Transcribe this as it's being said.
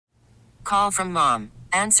call from mom.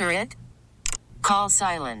 Answer it. Call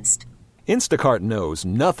silenced. Instacart knows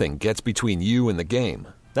nothing gets between you and the game.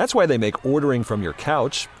 That's why they make ordering from your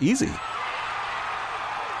couch easy.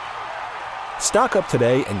 Stock up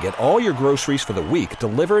today and get all your groceries for the week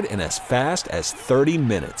delivered in as fast as 30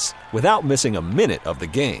 minutes without missing a minute of the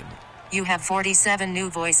game. You have 47 new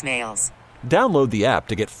voicemails. Download the app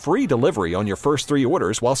to get free delivery on your first 3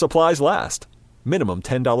 orders while supplies last. Minimum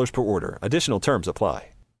 $10 per order. Additional terms apply.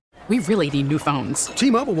 We really need new phones.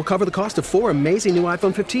 T-Mobile will cover the cost of 4 amazing new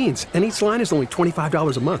iPhone 15s, and each line is only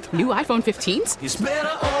 $25 a month. New iPhone 15s? It's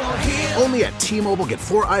better over here. Only at T-Mobile, get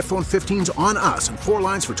 4 iPhone 15s on us and 4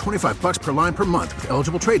 lines for $25 per line per month with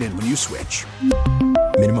eligible trade-in when you switch.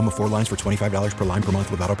 Minimum of 4 lines for $25 per line per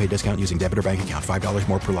month with autopay discount using debit or bank account. $5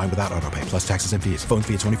 more per line without autopay, plus taxes and fees. Phone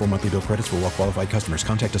fee at 24 monthly bill credits for well-qualified customers.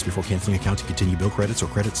 Contact us before canceling account to continue bill credits or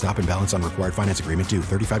credit stop and balance on required finance agreement due.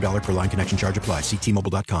 $35 per line connection charge applies. See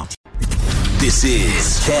T-Mobile.com. This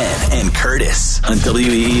is Ken and Curtis on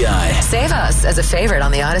WEEI. Save us as a favorite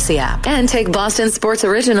on the Odyssey app and take Boston Sports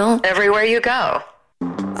Original everywhere you go.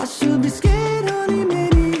 I should be scared, honey,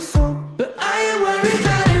 maybe so, but I ain't worried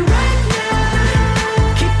about it right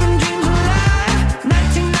now. Keeping dreams alive,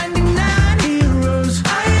 1999 heroes.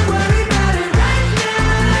 I ain't worried about it right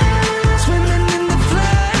now. Swimming in the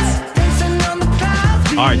floods, dancing on the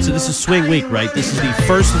clouds. All right, so this is swing week, right? This is the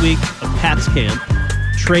first week of Pat's camp.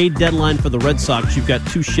 Trade deadline for the Red Sox. You've got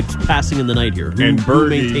 2 ships passing in the night here. Who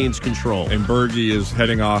maintains control? And Berge is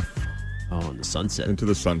heading off. Oh, in the sunset. Into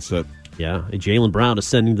the sunset. Yeah, and Jaylen Brown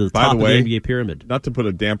ascending to the top of the NBA pyramid. Not to put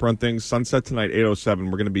a damper on things, sunset tonight, 8:07.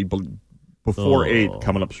 We're going to be before 8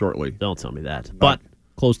 coming up shortly. Don't tell me that. But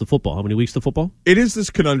close to football. How many weeks to football? It is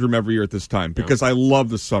this conundrum every year at this time because I love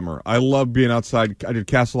the summer. I love being outside. I did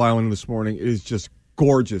Castle Island this morning. It is just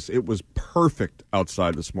gorgeous. It was perfect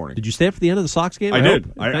outside this morning. Did you stay up for the end of the Sox game? I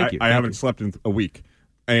did. Thank you. I haven't slept in a week.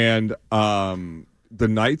 And the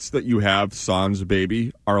nights that you have Sans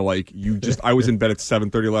baby are like you just I was in bed at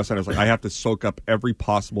 7:30 last night. I was like, I have to soak up every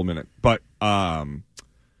possible minute. But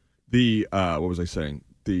the what was I saying?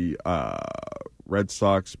 The Red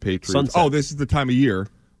Sox, Patriots. Sunset. Oh, this is the time of year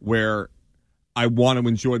where I want to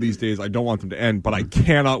enjoy these days. I don't want them to end, but I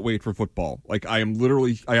cannot wait for football. Like, I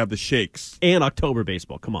have the shakes. And October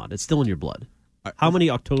baseball. Come on. It's still in your blood. How many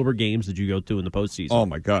October games did you go to in the postseason? Oh,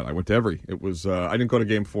 my God. I went to every. It was, I didn't go to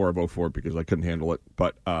game 4 of 04 because I couldn't handle it,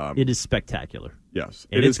 but. It is spectacular. Yes.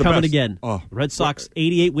 And it's coming again. Oh, Red Sox,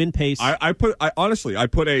 88 win pace. I put a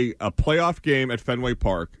playoff game at Fenway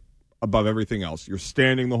Park above everything else. You're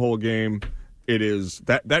standing the whole game. It is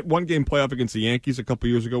that one game playoff against the Yankees a couple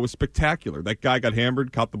years ago was spectacular. That guy got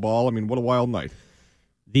hammered, caught the ball. I mean, what a wild night.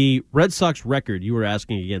 The Red Sox record, you were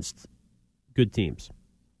asking against good teams.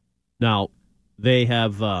 Now, they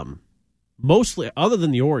have mostly, other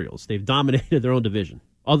than the Orioles, they've dominated their own division.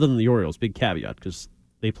 Other than the Orioles, big caveat, because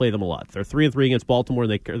they play them a lot. They're 3-3 against Baltimore,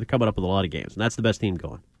 and they're coming up with a lot of games, and that's the best team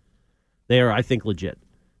going. They are, I think, legit.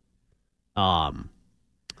 How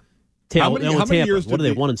many years? What are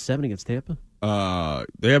they, 1-7 against Tampa?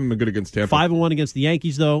 They haven't been good against Tampa. 5-1 against the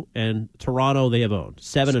Yankees, though, and Toronto they have owned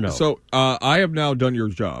 7-0. So I have now done your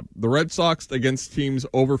job. The Red Sox against teams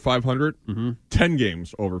over 500, 10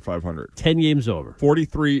 games over 500, 10 games over,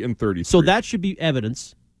 43 and 30. So that should be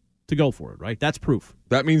evidence to go for it, right? That's proof.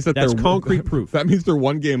 That means that's concrete proof. That means they're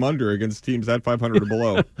 1 game under against teams at 500 or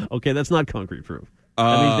below. Okay, that's not concrete proof.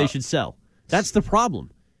 That means they should sell. That's the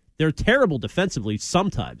problem. They're terrible defensively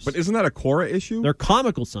sometimes. But isn't that a Cora issue? They're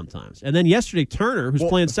comical sometimes. And then yesterday, Turner, who's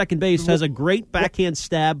playing second base, has a great backhand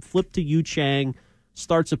stab, flip to Yu Chang,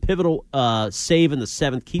 starts a pivotal save in the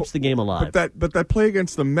 7th, keeps the game alive. But that play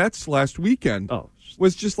against the Mets last weekend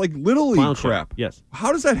was just like Little League crap. Yes.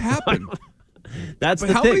 How does that happen? That's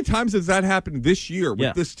how many times has that happened this year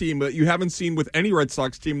with this team that you haven't seen with any Red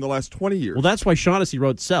Sox team in the last 20 years? Well, that's why Shaughnessy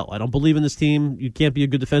wrote sell. I don't believe in this team. You can't be a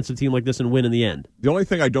good defensive team like this and win in the end. The only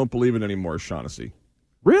thing I don't believe in anymore is Shaughnessy.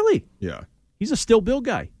 Really? Yeah. He's a still Bill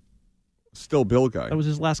guy. Still Bill guy. That was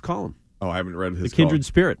his last column. Oh, I haven't read his The Kindred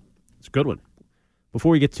Spirit. It's a good one.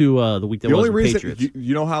 Before we get to the week that was the Patriots.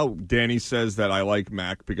 You know how Danny says that I like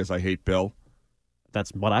Mac because I hate Bill?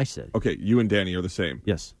 That's what I said. Okay, you and Danny are the same.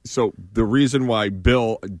 Yes. So the reason why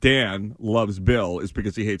Dan loves Bill is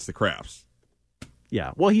because he hates the Crafts.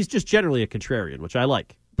 Yeah. Well, he's just generally a contrarian, which I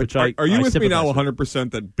like. But are you with me now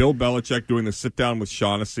 100% that Bill Belichick doing the sit-down with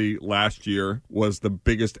Shaughnessy last year was the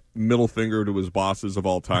biggest middle finger to his bosses of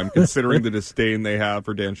all time, considering the disdain they have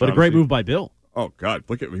for Dan Shaughnessy? But a great move by Bill. Oh, God.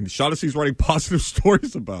 Look at me. Shaughnessy's writing positive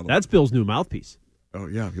stories about him. That's Bill's new mouthpiece. Oh,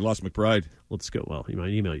 yeah. He lost McBride. Let's go. Well, he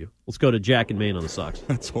might email you. Let's go to Jack in Maine on the Sox.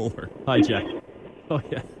 That's Holler. Hi, Jack. Oh,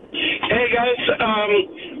 yeah. Hey, Hey, guys.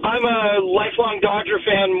 I'm a lifelong Dodger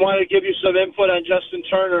fan. Want to give you some input on Justin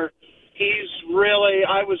Turner.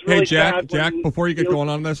 I was really Hey, Jack, sad when before you get going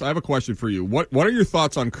on this, I have a question for you. What are your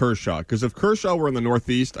thoughts on Kershaw? Because if Kershaw were in the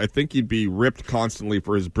Northeast, I think he'd be ripped constantly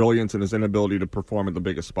for his brilliance and his inability to perform at the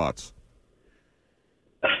biggest spots.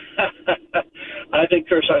 I think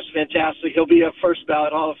Kershaw's fantastic. He'll be a first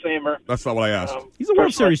ballot Hall of Famer. That's not what I asked. He's a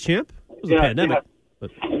World Series champ. It was a pandemic. Yeah.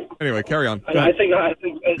 But anyway, carry on. I think,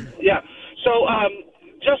 yeah. So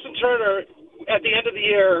Justin Turner, at the end of the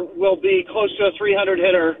year, will be close to a 300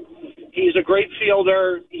 hitter. He's a great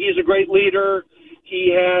fielder. He's a great leader.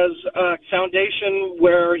 He has a foundation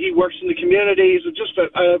where he works in the communities. It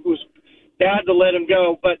was bad to let him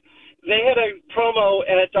go, but they had a promo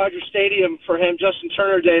at Dodger Stadium for him, Justin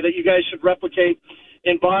Turner Day, that you guys should replicate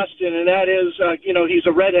in Boston, and that is, he's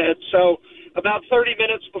a redhead. So about 30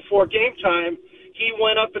 minutes before game time, he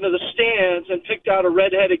went up into the stands and picked out a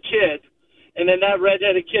redheaded kid. And then that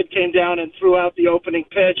redheaded kid came down and threw out the opening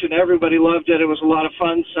pitch, and everybody loved it. It was a lot of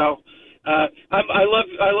fun. So I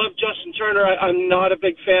love Justin Turner. I'm not a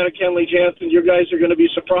big fan of Kenley Jansen. You guys are going to be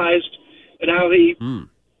surprised at how he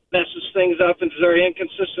messes things up and is very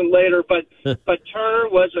inconsistent later. But Turner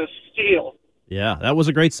was a steal. yeah, that was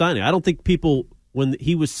a great signing. I don't think people, when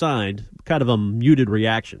he was signed, kind of a muted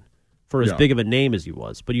reaction for as big of a name as he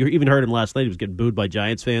was. But you even heard him last night. He was getting booed by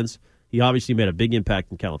Giants fans. He obviously made a big impact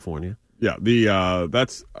in California. Yeah,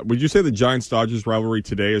 would you say the Giants-Dodgers rivalry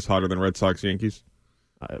today is hotter than Red Sox-Yankees?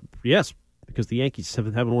 Yes, because the Yankees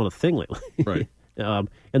haven't won a thing lately. Right. And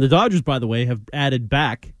the Dodgers, by the way, have added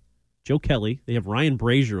back Joe Kelly. They have Ryan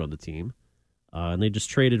Brazier on the team. And they just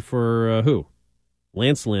traded for who?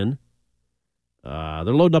 Lance Lynn. They're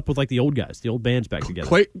loading up with like the old guys, the old bands back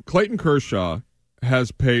together. Clayton Kershaw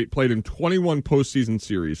has played in 21 postseason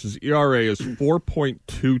series. His ERA is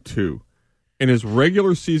 4.22. In his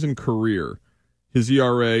regular season career, his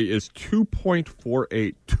ERA is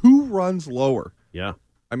 2.48, 2 runs lower. Yeah.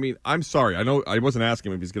 I mean, I'm sorry. I know I wasn't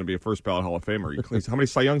asking him if he's going to be a first ballot Hall of Famer. How many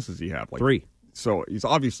Cy Youngs does he have? 3. So he's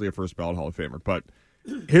obviously a first ballot Hall of Famer. But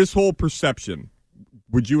his whole perception,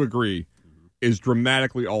 would you agree, is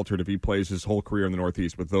dramatically altered if he plays his whole career in the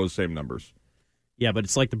Northeast with those same numbers? Yeah, but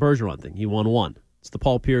it's like the Bergeron thing. He won 1. It's the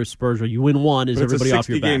Paul Pierce Bergeron. You win 1, is everybody off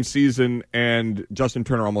your back? It's a 60-game season, and Justin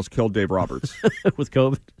Turner almost killed Dave Roberts. With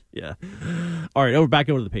COVID? Yeah. All right, back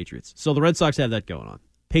over to the Patriots. So the Red Sox have that going on.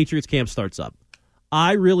 Patriots camp starts up.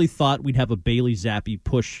 I really thought we'd have a Bailey Zappe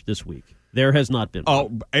push this week. There has not been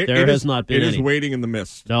one. It is waiting in the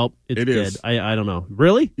mist. Nope, it's dead. Is. I don't know.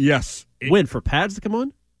 Really? Yes. When, for pads to come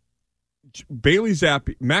on? Bailey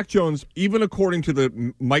Zappe, Mac Jones, even according to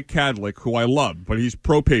the Mike Kadlick, who I love, but he's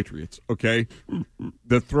pro-Patriots, okay?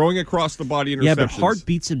 The throwing across the body interceptions. Yeah, but Hart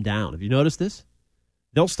beats him down. Have you noticed this?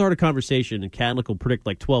 They'll start a conversation, and Kadlick will predict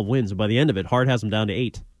like 12 wins, and by the end of it, Hart has him down to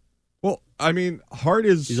 8. Well, I mean, Hart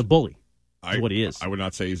is... He's a bully. That's what he is. I would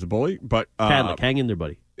not say he's a bully, but... Kadlick, hang in there,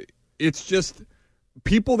 buddy. It's just...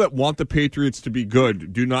 People that want the Patriots to be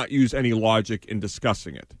good do not use any logic in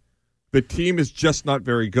discussing it. The team is just not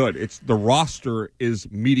very good. The roster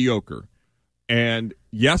is mediocre. And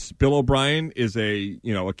yes, Bill O'Brien is a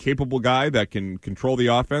capable guy that can control the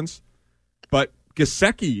offense, but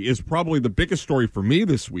Gesicki is probably the biggest story for me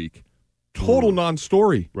this week. Total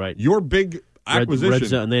non-story. Right. Your big acquisition. Red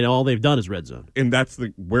zone, and all they've done is red zone. And that's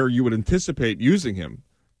where you would anticipate using him.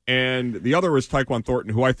 And the other is Tyquan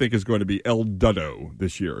Thornton, who I think is going to be El Duddo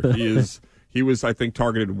this year. He was, I think,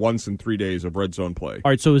 targeted once in 3 days of red zone play.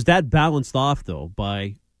 All right, so is that balanced off, though,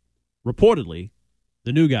 by reportedly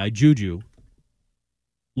the new guy, Juju,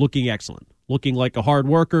 looking excellent, looking like a hard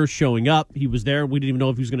worker, showing up. He was there. We didn't even know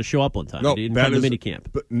if he was going to show up on time. No, he didn't come to minicamp.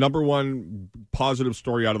 But number one positive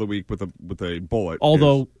story out of the week with a bullet.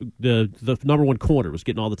 Although the number one corner was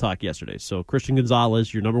getting all the talk yesterday. So Christian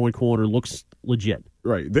Gonzalez, your number one corner, looks legit.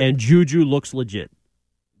 Right. And Juju looks legit.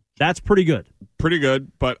 That's pretty good. Pretty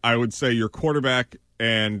good, but I would say your quarterback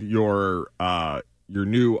and your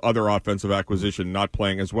new other offensive acquisition not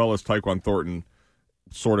playing as well as Tyquan Thornton,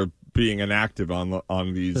 sort of being inactive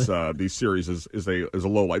on these series is a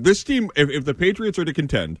low light. This team, if the Patriots are to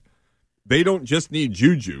contend, they don't just need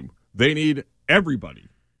Juju; they need everybody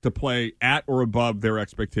to play at or above their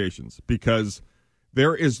expectations because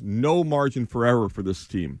there is no margin for error for this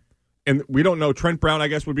team. And we don't know. Trent Brown, I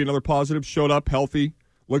guess, would be another positive. Showed up healthy.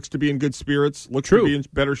 Looks to be in good spirits. Looks to be in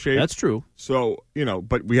better shape. That's true. So,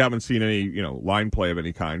 but we haven't seen any, line play of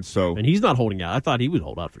any kind. So, and he's not holding out. I thought he would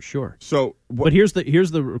hold out for sure. So, but here's the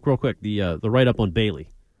real quick the write up on Bailey.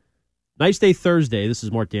 Nice day Thursday. This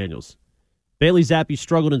is Mark Daniels. Bailey Zappe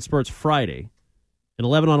struggled in spurts Friday. In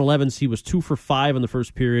 11 on 11s, he was 2 for 5 in the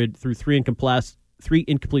first period, threw 3 3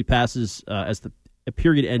 incomplete passes as the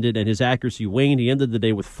period ended, and his accuracy waned. He ended the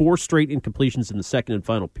day with 4 straight incompletions in the second and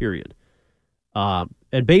final period.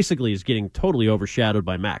 And basically is getting totally overshadowed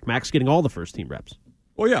by Mac. Mac's getting all the first-team reps.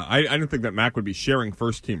 Well, yeah, I didn't think that Mac would be sharing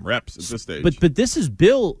first-team reps at this stage. But this is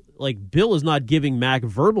Bill. Like, Bill is not giving Mac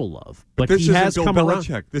verbal love, but this he has Bill come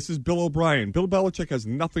Belichick. around. This is Bill O'Brien. Bill Belichick has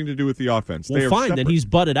nothing to do with the offense. Well, fine, then he's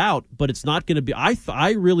butted out, but it's not going to be.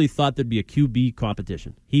 I really thought there'd be a QB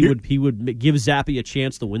competition. He would give Zappe a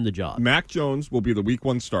chance to win the job. Mac Jones will be the Week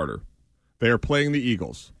 1 starter. They are playing the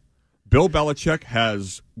Eagles. Bill Belichick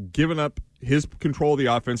has given up his control of the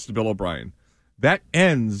offense to Bill O'Brien. That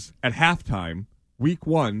ends at halftime, Week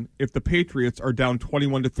 1, if the Patriots are down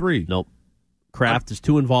 21-3. Nope. Kraft is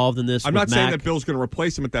too involved in this. I'm not saying Mac. that Bill's going to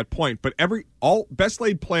replace him at that point, but all best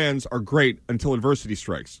laid plans are great until adversity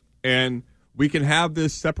strikes. And we can have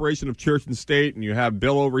this separation of church and state, and you have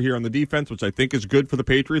Bill over here on the defense, which I think is good for the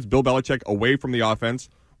Patriots. Bill Belichick away from the offense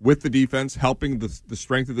with the defense, helping the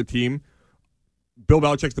strength of the team. Bill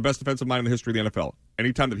Belichick's the best defensive mind in the history of the NFL.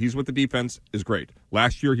 Anytime that he's with the defense is great.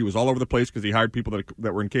 Last year, he was all over the place because he hired people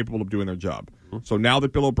that were incapable of doing their job. Mm-hmm. So now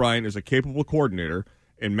that Bill O'Brien is a capable coordinator,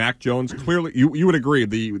 and Mac Jones, clearly, you would agree.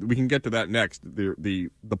 We can get to that next.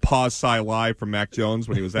 The pause sigh lie from Mac Jones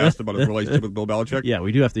when he was asked about his relationship with Bill Belichick. Yeah,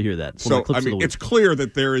 we do have to hear that. So I mean, it's clear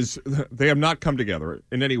that they have not come together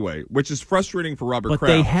in any way, which is frustrating for Robert Kraft. But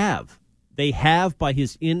they have. They have by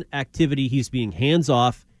his inactivity. He's being hands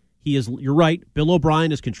off. He is. You're right. Bill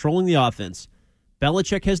O'Brien is controlling the offense.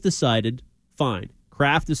 Belichick has decided. Fine,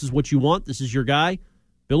 Kraft. This is what you want. This is your guy.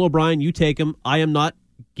 Bill O'Brien, you take him. I am not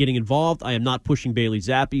getting involved. I am not pushing Bailey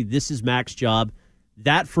Zappe. This is Mac's job.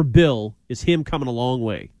 That for Bill is him coming a long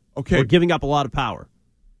way. Okay. Or giving up a lot of power.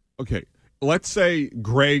 Okay. Let's say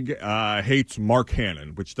Greg hates Mark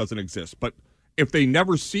Hannon, which doesn't exist. But if they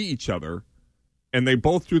never see each other and they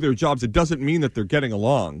both do their jobs, it doesn't mean that they're getting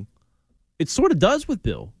along. It sort of does with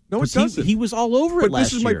Bill. No, it doesn't. He was all over it last year. But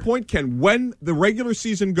this is my point, Ken. When the regular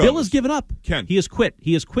season goes... Bill has given up. Ken. He has quit.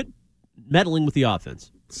 He has quit meddling with the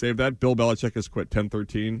offense. Save that. Bill Belichick has quit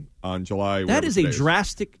 10-13 on July. That is a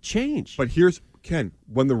drastic change. But here's, Ken,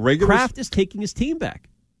 when the regular... Kraft is taking his team back.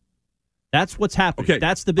 That's what's happening. Okay.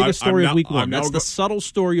 That's the biggest story of Week 1. That's the subtle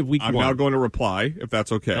story of Week 1. I'm now going to reply, if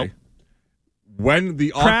that's okay. Nope. When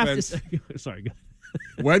the Kraft offense... Sorry, go ahead.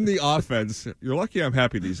 When the offense... You're lucky I'm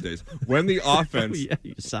happy these days. When the offense... Yeah,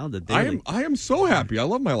 you sounded daily. I am so happy. I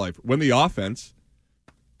love my life. When the offense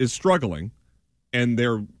is struggling and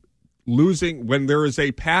they're losing, when there is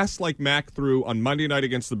a pass like Mac threw on Monday night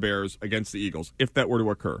against the Bears, against the Eagles, if that were to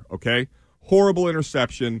occur, okay? Horrible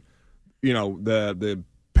interception. You know, the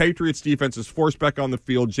Patriots defense is forced back on the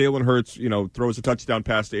field. Jalen Hurts, throws a touchdown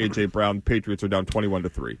pass to A.J. Brown. Patriots are down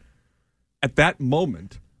 21-3. At that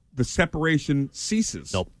moment, the separation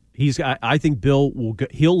ceases. Nope. I think Bill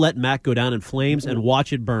he'll let Mac go down in flames and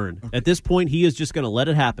watch it burn. Okay. At this point, he is just going to let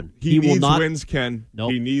it happen. He will needs not wins, Ken.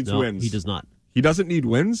 Nope. He needs wins. He does not. He doesn't need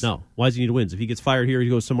wins? No. Why does he need wins? If he gets fired here, he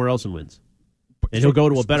goes somewhere else and wins. And he'll go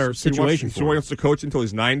to a better situation for him. So he wants to coach until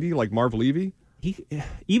he's 90, like Marv Levy?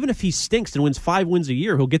 Even if he stinks and wins 5 wins a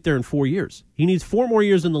year, he'll get there in 4 years. He needs 4 more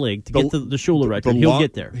years in the league to get to the Shula record. He'll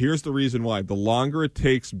get there. Here's the reason why. The longer it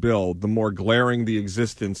takes Bill, the more glaring the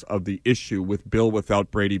existence of the issue with Bill without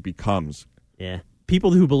Brady becomes. Yeah.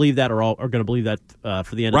 People who believe that are going to believe that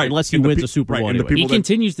for the end, right. unless he wins a Super Bowl. Anyway. He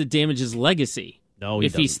continues to damage his legacy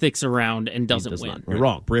if he doesn't. sticks around and doesn't win. Not. You're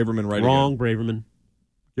wrong. Braverman, right? Wrong, again. Braverman.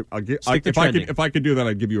 If I could do that,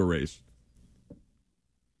 I'd give you a raise. Of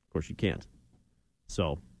course, you can't.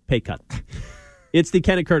 So, pay cut. It's the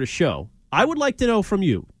Ken and Curtis Show. I would like to know from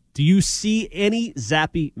you, do you see any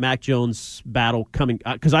Zappe-Mac Jones battle coming?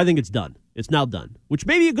 Because I think it's done. It's now done, which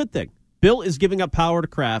may be a good thing. Bill is giving up power to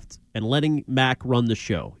Kraft and letting Mac run the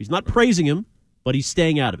show. He's not praising him, but he's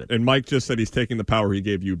staying out of it. And Mike just said he's taking the power he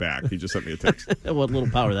gave you back. He just sent me a text. What little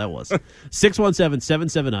power that was.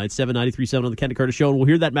 617-779-7937 on the Ken and Curtis Show, and we'll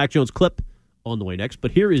hear that Mac Jones clip on the way next.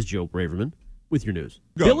 But here is Joe Braverman with your news.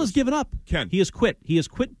 Bill has given up. Ken. He has quit. He has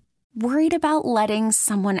quit. Worried about letting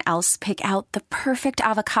someone else pick out the perfect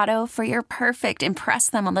avocado for your perfect impress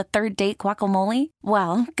them on the third date guacamole?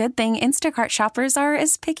 Well, good thing Instacart shoppers are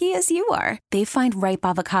as picky as you are. They find ripe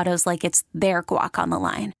avocados like it's their guac on the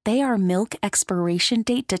line. They are milk expiration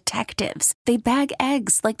date detectives. They bag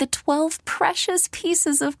eggs like the 12 precious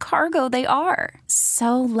pieces of cargo they are.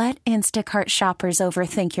 So let Instacart shoppers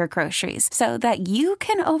overthink your groceries so that you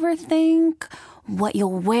can overthink what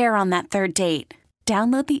you'll wear on that third date.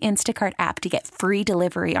 Download the Instacart app to get free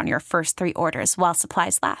delivery on your first 3 orders while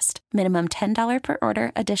supplies last. Minimum $10 per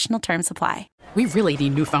order. Additional terms apply. We really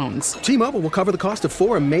need new phones. T-Mobile will cover the cost of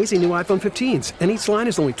 4 amazing new iPhone 15s, and each line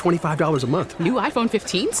is only $25 a month. New iPhone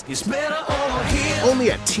 15s? It's better over here.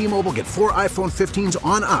 Only at T-Mobile, get 4 iPhone 15s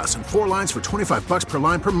on us and 4 lines for $25 per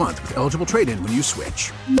line per month with eligible trade-in when you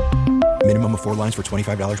switch. Minimum of 4 lines for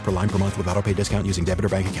 $25 per line per month with autopay discount using debit or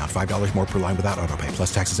bank account. $5 more per line without autopay,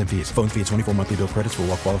 plus taxes and fees. Phone fee at 24 monthly bill credits for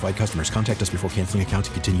well-qualified customers. Contact us before canceling account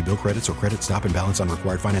to continue bill credits or credit stop and balance on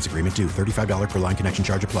required finance agreement due. $35 per line connection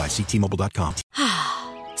charge applies. See T-Mobile.com.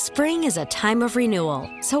 Spring is a time of renewal,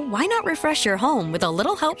 so why not refresh your home with a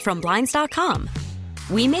little help from Blinds.com?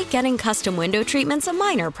 We make getting custom window treatments a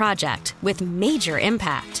minor project with major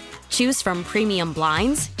impact. Choose from premium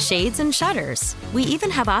blinds, shades, and shutters. We even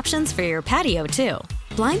have options for your patio, too.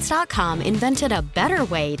 Blinds.com invented a better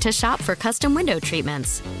way to shop for custom window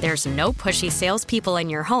treatments. There's no pushy salespeople in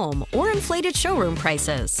your home or inflated showroom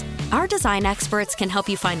prices. Our design experts can help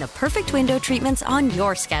you find the perfect window treatments on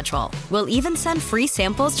your schedule. We'll even send free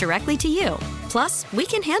samples directly to you. Plus, we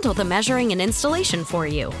can handle the measuring and installation for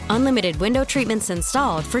you. Unlimited window treatments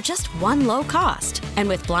installed for just one low cost. And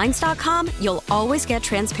with Blinds.com, you'll always get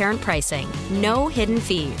transparent pricing. No hidden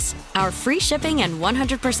fees. Our free shipping and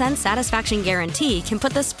 100% satisfaction guarantee can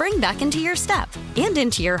put the spring back into your step and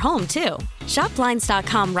into your home, too. Shop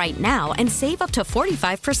Blinds.com right now and save up to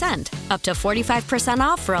 45%. Up to 45%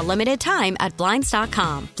 off for a limited time at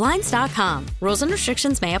Blinds.com. Blinds.com. Rules and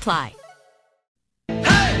restrictions may apply.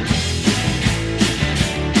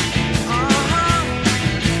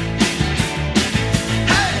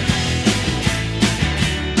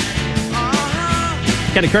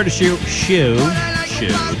 Ken and Curtis show. Ken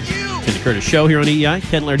and Curtis show here on EEI.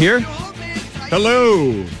 Ken Laird here.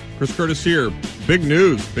 Hello. Chris Curtis here. Big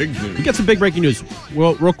news. Big news. We got some big breaking news.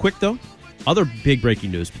 Well, real quick, though. Other big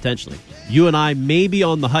breaking news, potentially. You and I may be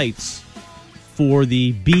on the heights for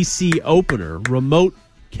the BC opener. Remote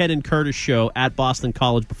Ken and Curtis show at Boston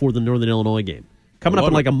College before the Northern Illinois game. Coming up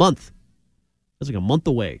in like a month. That's like a month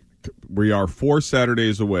away. We are 4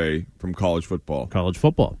 Saturdays away from college football. College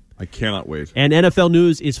football. I cannot wait. And NFL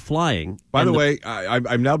news is flying. By the way,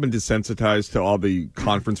 I've now been desensitized to all the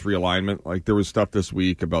conference realignment. Like, there was stuff this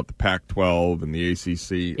week about the Pac-12 and the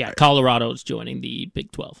ACC. Yeah, Colorado's joining the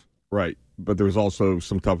Big 12. Right. But there was also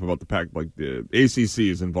some stuff about the Pac, like the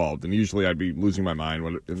ACC is involved. And usually I'd be losing my mind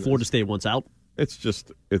when Florida State wants out. It's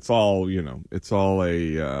just, it's all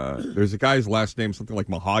there's a guy's last name, something like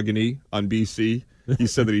Mahogany on BC. He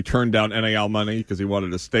said that he turned down NIL money because he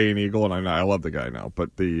wanted to stay an Eagle, and I love the guy now.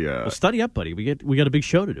 But well, study up, buddy. We got a big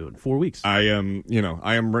show to do in 4 weeks. I am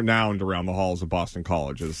renowned around the halls of Boston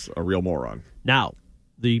College as a real moron. Now,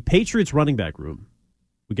 the Patriots running back room.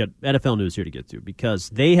 We got NFL news here to get to because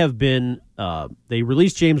they have been they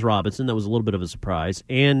released James Robinson. That was a little bit of a surprise.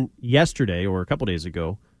 And yesterday or a couple days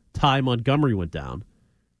ago, Ty Montgomery went down.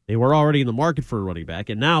 They were already in the market for a running back,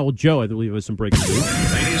 and now Joe, I believe, has some breaking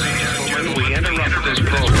news. Ladies and gentlemen, we interrupt this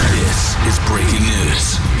program. This is breaking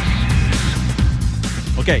news.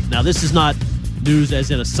 Okay, now this is not news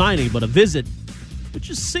as in a signing, but a visit, which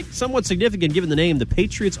is somewhat significant given the name. The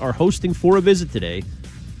Patriots are hosting for a visit today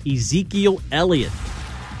Ezekiel Elliott.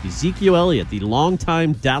 Ezekiel Elliott, the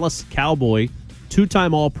longtime Dallas Cowboy,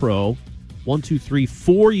 2-time All-Pro,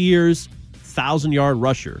 4 years, 1,000-yard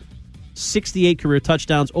rusher. 68 career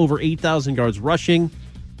touchdowns, over 8,000 yards rushing,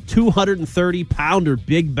 230-pounder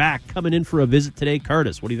big back coming in for a visit today.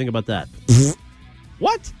 Curtis, what do you think about that?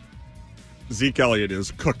 What? Zeke Elliott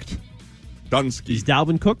is cooked. Dunsky. Is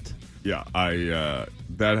Dalvin cooked? Yeah,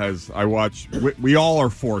 we all are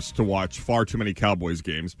forced to watch far too many Cowboys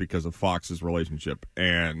games because of Fox's relationship,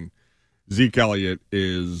 and Zeke Elliott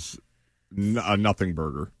is a nothing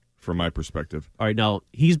burger from my perspective. All right, now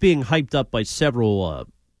he's being hyped up by several.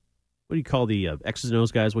 What do you call the X's and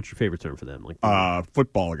O's guys? What's your favorite term for them? Like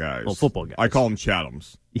football guys. Oh, football guys. I call them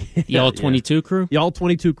Chathams. The All-22 crew? The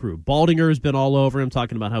All-22 crew. Baldinger has been all over him,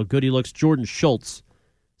 talking about how good he looks. Jordan Schultz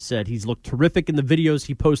said he's looked terrific in the videos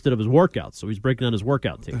he posted of his workouts, so he's breaking down his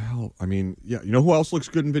workout tape. What the hell? I mean, yeah, you know who else looks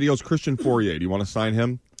good in videos? Christian Fourier. Do you want to sign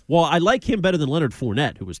him? Well, I like him better than Leonard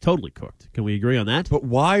Fournette, who was totally cooked. Can we agree on that? But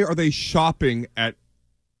why are they shopping at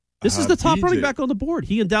This is the top DJ. running back on the board.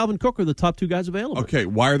 He and Dalvin Cook are the top 2 guys available. Okay,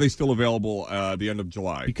 why are they still available at the end of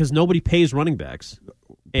July? Because nobody pays running backs,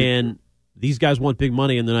 and these guys want big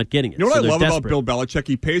money, and they're not getting it. You know what so I love desperate. about Bill Belichick?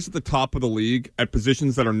 He pays at the top of the league at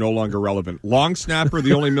positions that are no longer relevant. Long snapper,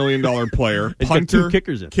 the only $1 million player. He's got Punter, 2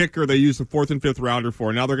 kickers in. Kicker, they use the 4th and 5th rounder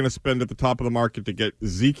for. Now they're going to spend at the top of the market to get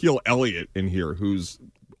Ezekiel Elliott in here, who's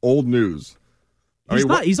old news.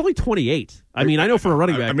 He's only 28. I mean, I know for a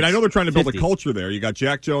running back. I mean, I know they're trying to build 50. a culture there. You got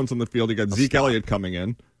Jack Jones on the field. You got Zeke Elliott coming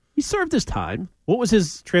in. He served his time. What was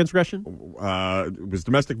his transgression? It was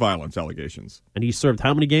domestic violence allegations. And he served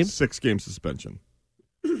how many games? 6-game suspension.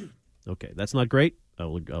 Okay, that's not great.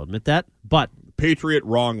 I'll admit that. But Patriot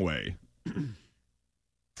wrong way.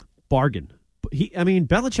 Bargain.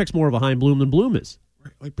 Belichick's more of a Heimblum than Bloom is.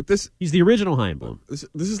 Right, but he's the original Heimblum. This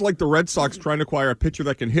is like the Red Sox trying to acquire a pitcher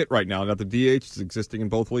that can hit right now. Now the DH is existing in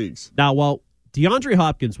both leagues. Now, while DeAndre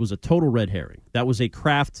Hopkins was a total red herring, that was a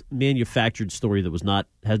Kraft manufactured story that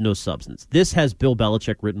has no substance. This has Bill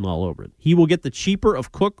Belichick written all over it. He will get the cheaper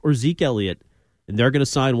of Cook or Zeke Elliott, and they're going to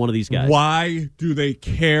sign one of these guys. Why do they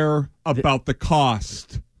care about the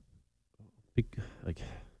cost?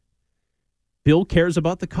 Bill cares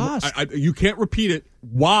about the cost. You can't repeat it.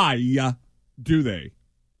 Why do they?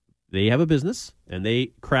 They have a business, and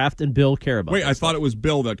Kraft and Bill care about it. Wait, I thought it was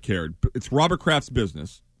Bill that cared. It's Robert Kraft's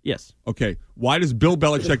business. Yes. Okay. Why does Bill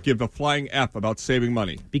Belichick give a flying F about saving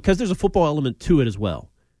money? Because there's a football element to it as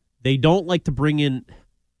well. They don't like to bring in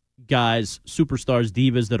guys, superstars,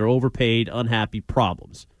 divas that are overpaid, unhappy,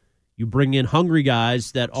 problems. You bring in hungry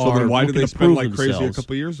guys that are. So then why did they spend like themselves. crazy a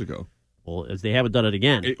couple of years ago? Well, as they haven't done it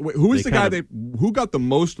again. Who is the guy who got the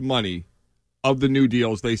most money of the new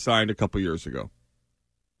deals they signed a couple of years ago?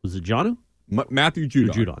 Was it Jonnu? Matthew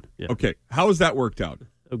Judon. Judon, yeah. Okay. How has that worked out?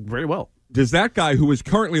 Very well. Does that guy, who is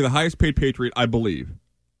currently the highest paid Patriot, I believe,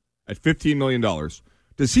 at $15 million,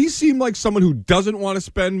 does he seem like someone who doesn't want to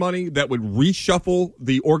spend money that would reshuffle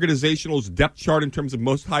the organizational's depth chart in terms of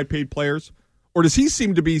most high paid players? Or does he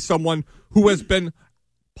seem to be someone who has been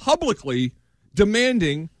publicly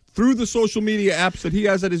demanding through the social media apps that he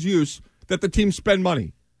has at his use that the team spend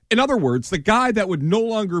money? In other words, the guy that would no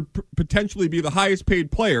longer potentially be the highest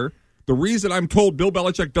paid player, the reason I'm told Bill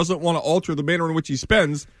Belichick doesn't want to alter the manner in which he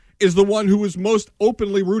spends, is the one who is most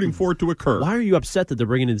openly rooting for it to occur. Why are you upset that they're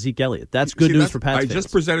bringing in Zeke Elliott? That's good news for Pats fans. I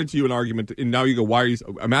just presented to you an argument, and now you go, why are you...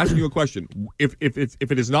 I'm asking you a question. If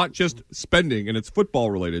it is not just spending and it's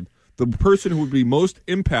football related, the person who would be most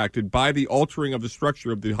impacted by the altering of the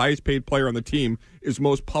structure of the highest paid player on the team is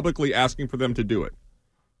most publicly asking for them to do it.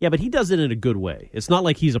 Yeah, but he does it in a good way. It's not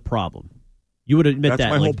like he's a problem. You would admit That's that.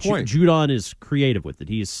 my whole point. Judon is creative with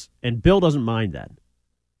it. And Bill doesn't mind that.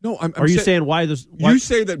 No, are you saying why this? You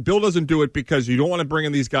say that Bill doesn't do it because you don't want to bring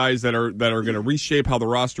in these guys that are going to reshape how the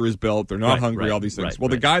roster is built. They're not hungry. All these things.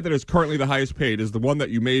 The guy that is currently the highest paid is the one that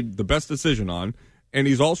you made the best decision on, and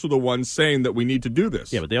he's also the one saying that we need to do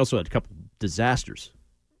this. Yeah, but they also had a couple disasters.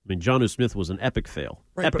 I mean, Jonnu Smith was an epic fail.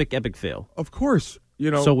 Epic fail. Of course,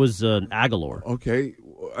 So was Aguilar. Okay,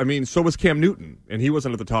 I mean, so was Cam Newton, and he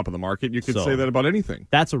wasn't at the top of the market. You could say that about anything.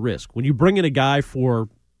 That's a risk when you bring in a guy for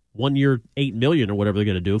 1 year, $8 million or whatever they're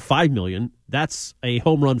going to do, $5 million. That's a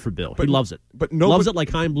home run for Bill. He loves it. Loves it like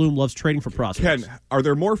Chaim Bloom loves trading for prospects. Ken, are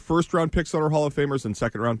there more first-round picks that are Hall of Famers than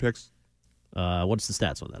second-round picks? What's the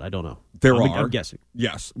stats on that? I don't know. I'm guessing.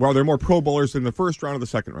 Yes. Well, are there more Pro Bowlers in the first round or the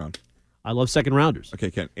second round? I love second rounders.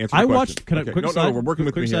 Okay, Ken, answer the question. Watched. Can I quick aside? No, we're working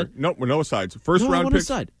with me here. No, we're no asides. First round picks.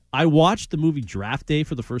 Aside. I watched the movie Draft Day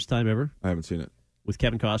for the first time ever. I haven't seen it. With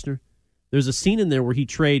Kevin Costner. There's a scene in there where he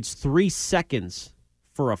trades 3 seconds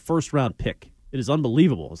for a first-round pick. It is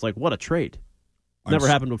unbelievable. It's like, what a trade. Never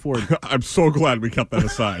happened before. I'm so glad we kept that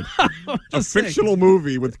aside. A fictional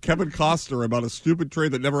movie with Kevin Costner about a stupid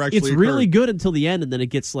trade that never actually occurred. It's really good until the end, and then it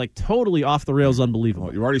gets like totally off the rails unbelievable.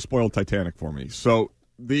 Well, you already spoiled Titanic for me. So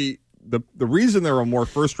the reason there are more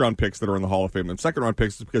first-round picks that are in the Hall of Fame than second-round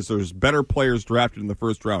picks is because there's better players drafted in the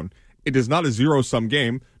first round. It is not a zero-sum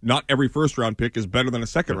game. Not every first-round pick is better than a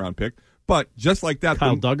second-round pick. But just like that...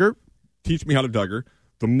 Kyle Duggar? Teach me how to Duggar.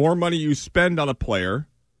 The more money you spend on a player,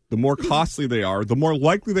 the more costly they are, the more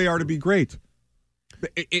likely they are to be great.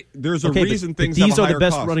 There's a reason things have a higher cost. These are the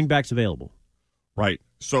best running backs available. Right.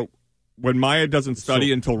 So when Maya doesn't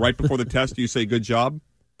study until right before the test, you say, good job?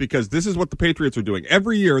 Because this is what the Patriots are doing.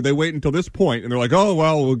 Every year they wait until this point, and they're like, oh,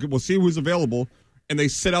 well, we'll see who's available, and they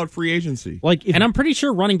sit out free agency. And I'm pretty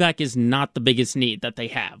sure running back is not the biggest need that they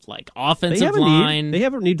have. Like offensive line. They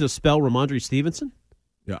have a need to spell Ramondre Stevenson.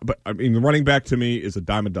 Yeah, but I mean, the running back to me is a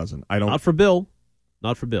dime a dozen. Not for Bill.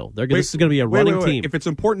 Not for Bill. This is going to be a running team. If it's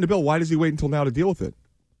important to Bill, why does he wait until now to deal with it?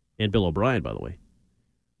 And Bill O'Brien, by the way.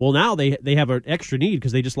 Well, now they have an extra need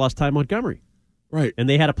because they just lost Ty Montgomery. Right. And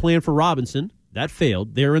they had a plan for Robinson. That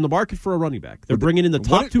failed. They're in the market for a running back. They're bringing in the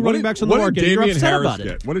top two running backs on the market. You're upset about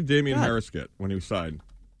it. What did Damian Harris get when he signed?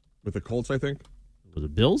 With the Colts, I think? With the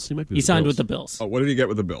Bills? He signed with the Bills. Oh, what did he get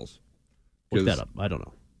with the Bills? Look that up. I don't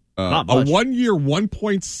know. A 1 year,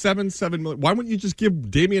 $1.77 million. Why wouldn't you just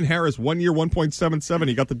give Damian Harris 1 year, $1.77?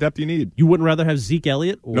 He got the depth you need. You wouldn't rather have Zeke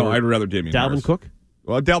Elliott? Or no, I'd rather Damian Harris. Dalvin Cook?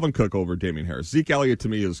 Well, Dalvin Cook over Damian Harris. Zeke Elliott to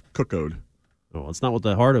me is cookoed. Oh, that's not what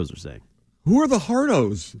the Hardos are saying. Who are the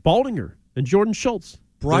Hardos? Baldinger and Jordan Schultz.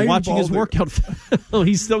 Brian watching his Baldinger. workout. Oh,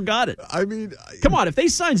 he's still got it. I mean, come on. If they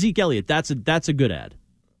sign Zeke Elliott, that's a good ad.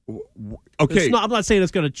 Okay. I'm not saying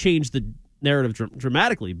it's going to change the narrative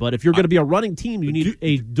dramatically, but if you're going to be a running team, you need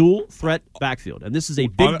a dual threat backfield, and this is a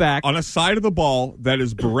big back on a side of the ball that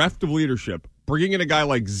is bereft of leadership. Bringing in a guy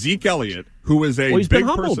like Zeke Elliott, who is a big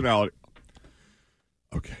personality.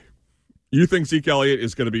 Okay. You think Zeke Elliott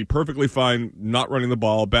is going to be perfectly fine not running the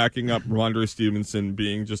ball, backing up Ramondre Stevenson,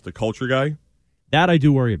 being just a culture guy? That I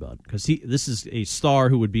do worry about, because this is a star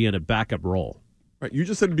who would be in a backup role. Right, you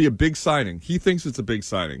just said it'd be a big signing. He thinks it's a big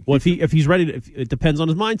signing. Well, if he's ready, it depends on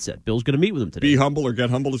his mindset. Bill's going to meet with him today. Be humble or get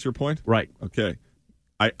humble is your point? Right. Okay.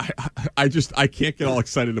 I can't get all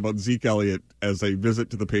excited about Zeke Elliott as a visit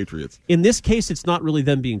to the Patriots. In this case, it's not really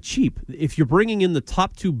them being cheap. If you're bringing in the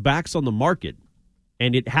top two backs on the market,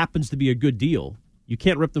 and it happens to be a good deal, you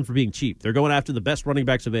can't rip them for being cheap. They're going after the best running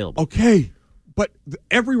backs available. Okay. But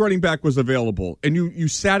every running back was available, and you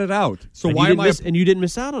sat it out. So and why am I? And you didn't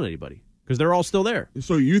miss out on anybody because they're all still there.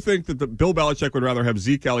 So you think that Bill Belichick would rather have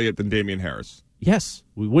Zeke Elliott than Damian Harris? Yes,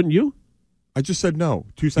 wouldn't you? I just said no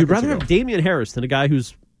 2 seconds You'd rather ago. have Damian Harris than a guy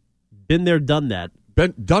who's been there, done that.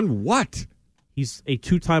 Done what? He's a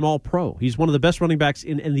 2-time All-Pro. He's one of the best running backs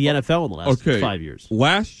in the NFL in the last 5 years.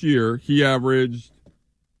 Last year, he averaged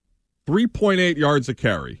 3.8 yards a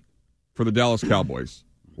carry for the Dallas Cowboys.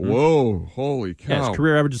 Whoa, holy cow. Yeah, his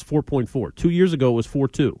career average is 4.4. 2 years ago, it was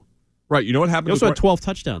 4.2. Right, you know what happened? He also had 12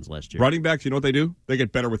 touchdowns last year. Running backs, you know what they do? They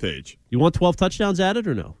get better with age. You want 12 touchdowns added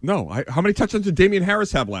or no? No. How many touchdowns did Damian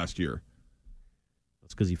Harris have last year?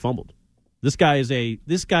 That's because he fumbled. This guy is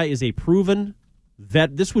a proven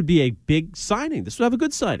vet. This would be a big signing. This would have a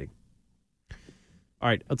good signing. All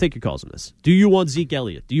right, I'll take your calls on this. Do you want Zeke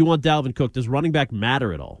Elliott? Do you want Dalvin Cook? Does running back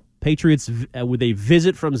matter at all? Patriots with a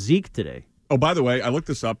visit from Zeke today. Oh, by the way, I looked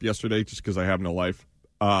this up yesterday just because I have no life.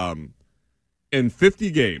 In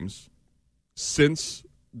 50 games since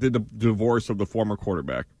the divorce of the former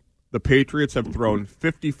quarterback, the Patriots have thrown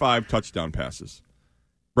 55 touchdown passes,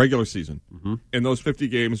 regular season. Mm-hmm. In those 50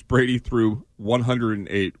 games, Brady threw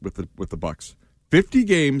 108 with the Bucs. 50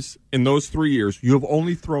 games in those 3 years, you have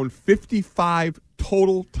only thrown 55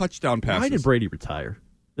 total touchdown passes. Why did Brady retire?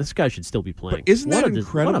 This guy should still be playing. But isn't that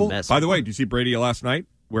incredible? What a mess. By the way, did you see Brady last night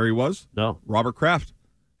where he was? No. Robert Kraft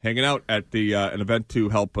hanging out at the an event to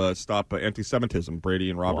help stop anti-Semitism. Brady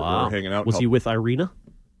and Robert were hanging out. Was he with Irina?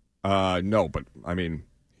 No, but I mean,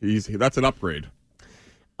 that's an upgrade.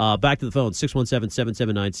 Back to the phone,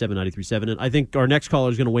 617-779-7937. And I think our next caller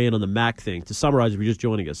is going to weigh in on the Mac thing. To summarize, if you're just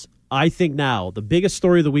joining us, I think now the biggest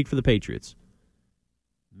story of the week for the Patriots,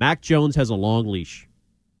 Mac Jones has a long leash.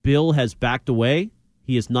 Bill has backed away.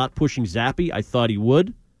 He is not pushing Zappe. I thought he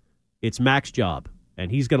would. It's Mac's job, and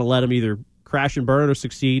he's going to let him either crash and burn or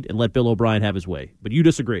succeed and let Bill O'Brien have his way. But you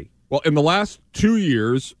disagree. Well, in the last 2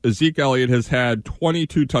 years, Ezekiel Elliott has had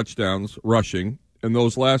 22 touchdowns rushing. In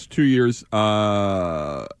those last 2 years,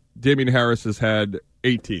 Damian Harris has had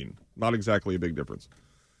 18. Not exactly a big difference.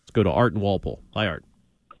 Let's go to Art and Walpole. Hi, Art.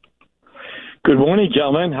 Good morning,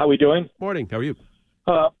 gentlemen. How are we doing? Morning. How are you?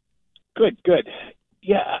 Good.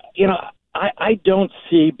 Yeah, I don't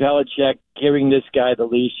see Belichick giving this guy the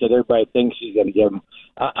leash that everybody thinks he's going to give him.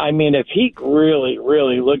 I mean, if he really,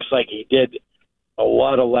 really looks like he did a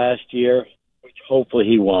lot of last year, which hopefully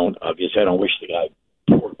he won't. Obviously, I don't wish the guy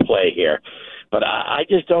poor play here, but I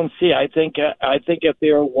just don't see. I think if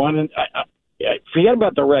they're one, forget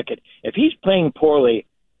about the record. If he's playing poorly,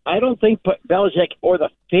 I don't think Belichick or the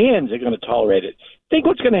fans are going to tolerate it. Think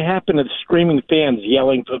what's going to happen to the screaming fans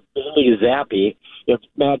yelling for Bailey Zappe if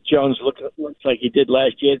Matt Jones looks like he did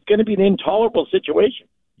last year. It's going to be an intolerable situation.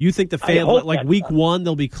 You think the fans, like week one,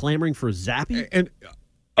 they'll be clamoring for Zappe? And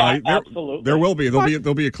absolutely, there will be.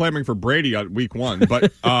 There'll be a clamoring for Brady on week one.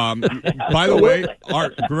 But by the way,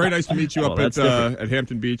 Art, very nice to meet you up at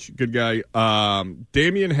Hampton Beach. Good guy.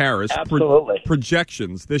 Damian Harris.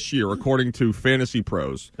 Projections this year, according to Fantasy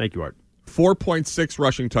Pros. Thank you, Art. 4.6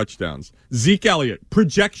 rushing touchdowns. Zeke Elliott,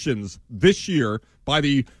 projections this year by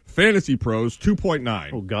the Fantasy Pros,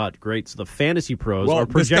 2.9. Oh, God, great. So the Fantasy Pros are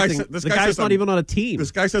projecting. This guy's not even on a team.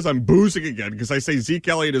 This guy says I'm boozing again because I say Zeke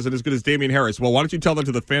Elliott isn't as good as Damian Harris. Well, why don't you tell that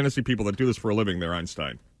to the fantasy people that do this for a living there,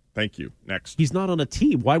 Einstein? Thank you. Next. He's not on a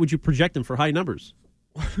team. Why would you project him for high numbers?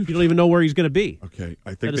 You don't even know where he's going to be. Okay,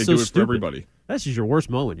 I think they do it for everybody. That's just your worst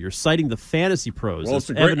moment. You're citing the Fantasy Pros. Well,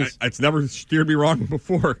 it's never steered me wrong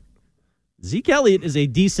before. Zeke Elliott is a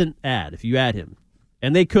decent ad if you add him,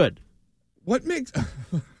 and they could. What makes...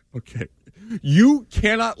 Okay. You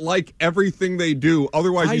cannot like everything they do,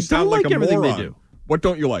 otherwise you sound like a moron. Everything they do. What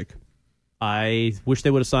don't you like? I wish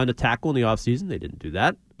they would have signed a tackle in the offseason. They didn't do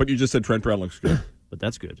that. But you just said Trent Brown looks good. But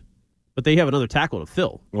that's good. But they have another tackle to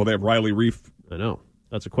fill. Well, they have Riley Reef. I know.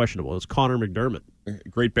 That's a questionable. It's Connor McDermott.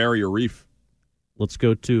 Great Barrier Reef. Let's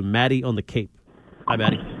go to Maddie on the Cape. Hi,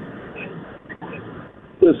 Maddie.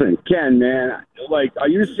 Listen, Ken, man, like, are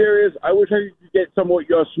you serious? I wish I could get some of what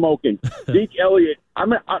you're smoking. Zeke Elliott,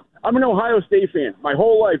 I'm an Ohio State fan. My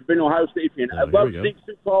whole life I've been an Ohio State fan. I love Zeke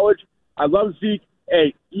through college. I love Zeke.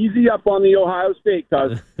 Hey, easy up on the Ohio State,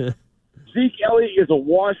 cuz Zeke Elliott is a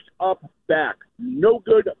washed-up back. No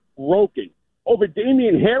good, broken. Over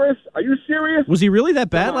Damian Harris? Are you serious? Was he really that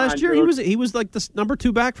bad last year? Dude. He was like the number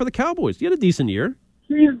 2 back for the Cowboys. He had a decent year.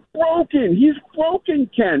 He's broken. He's broken,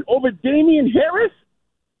 Ken. Over Damian Harris?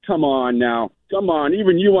 Come on now. Come on.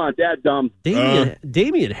 Even you aren't that dumb.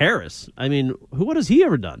 Damian Harris. I mean, what has he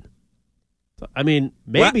ever done? I mean,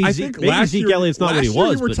 maybe Zeke Elliott's not what he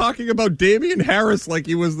was. You were talking about Damian Harris like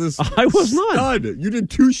he was this I was not. stud. You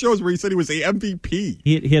did 2 shows where he said he was a MVP.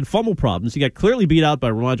 He had fumble problems. He got clearly beat out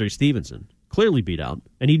by Ramondre Stevenson. Clearly beat out.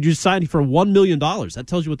 And he just signed for $1 million. That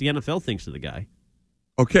tells you what the NFL thinks of the guy.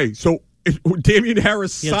 Okay, so Damian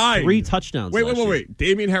Harris He had signed. 3 touchdowns last year. Wait.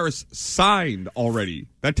 Damian Harris signed already.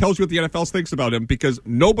 That tells you what the NFL thinks about him because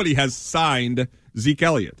nobody has signed Zeke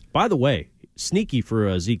Elliott. By the way, sneaky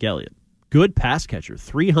for Zeke Elliott. Good pass catcher.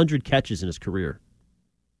 300 catches in his career.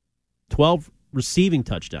 12 receiving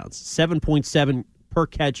touchdowns. 7.7 per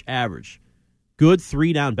catch average. Good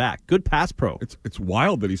 3-down back. Good pass pro. It's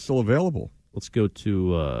wild that he's still available. Let's go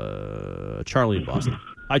to Charlie in Boston.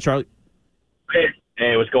 Hi, Charlie.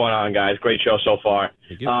 Hey, what's going on, guys? Great show so far.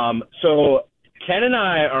 Thank you. So Ken and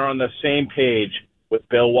I are on the same page with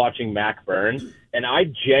Bill watching Mac burn, and I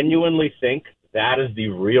genuinely think that is the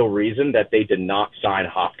real reason that they did not sign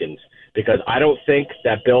Hopkins, because I don't think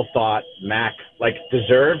that Bill thought Mac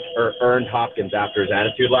deserved or earned Hopkins after his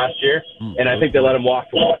attitude last year, and I think they let him walk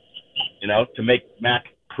to what, to make Mac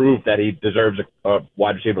prove that he deserves a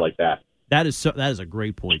wide receiver like that. That is a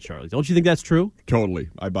great point, Charlie. Don't you think that's true? Totally.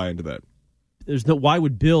 I buy into that. Why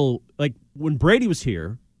would Bill, when Brady was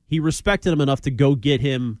here, he respected him enough to go get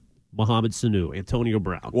him Mohamed Sanu, Antonio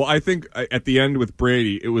Brown. Well, I think at the end with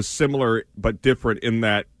Brady, it was similar but different in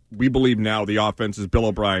that we believe now the offense is Bill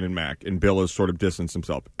O'Brien and Mac, and Bill has sort of distanced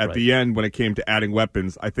himself. At the end, when it came to adding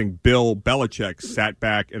weapons, I think Bill Belichick sat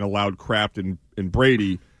back and allowed Kraft and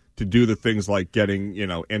Brady to do the things like getting,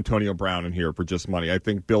 Antonio Brown in here for just money. I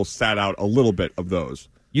think Bill sat out a little bit of those.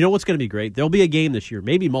 You know what's going to be great? There'll be a game this year,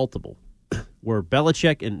 maybe multiple, where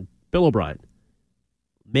Belichick and Bill O'Brien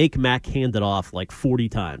make Mac hand it off 40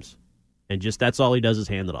 times. And just that's all he does is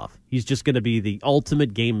hand it off. He's just going to be the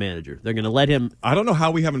ultimate game manager. They're going to let him. I don't know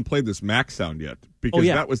how we haven't played this Mac sound yet, because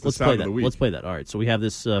that was the sound of the week. Let's play that. All right, so we have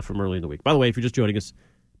this from early in the week. By the way, if you're just joining us,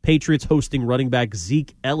 Patriots hosting running back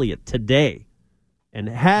Zeke Elliott today. And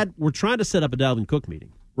we're trying to set up a Dalvin Cook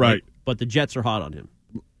meeting. Right. But the Jets are hot on him.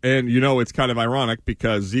 And, it's kind of ironic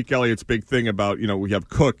because Zeke Elliott's big thing about, we have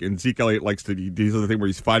Cook, and Zeke Elliott likes to eat. These are the thing where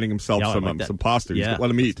he's finding himself some pasta. Yeah, let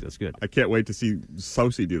him eat. That's good. I can't wait to see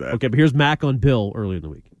Sosi do that. Okay, but here's Mac on Bill early in the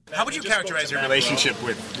week. How would you characterize your relationship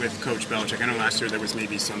with Coach Belichick? I know last year there was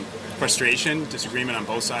maybe some frustration, disagreement on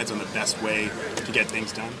both sides on the best way to get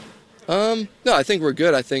things done. No, I think we're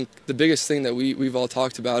good. I think the biggest thing that we've all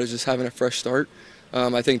talked about is just having a fresh start.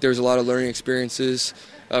 I think there's a lot of learning experiences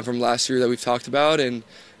from last year that we've talked about, and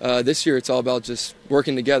this year it's all about just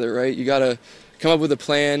working together, right? You got to come up with a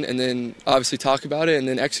plan and then obviously talk about it and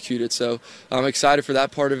then execute it. So I'm excited for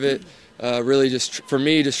that part of it. Really just, for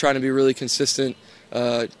me, just trying to be really consistent,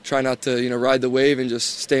 try not to ride the wave and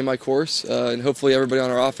just stay my course. And hopefully everybody on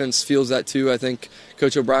our offense feels that too. I think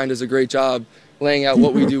Coach O'Brien does a great job laying out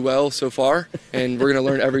what we do well so far, and we're going to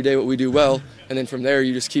learn every day what we do well. And then from there,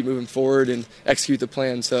 you just keep moving forward and execute the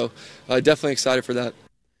plan. So definitely excited for that.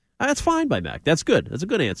 That's fine by Mac. That's good. That's a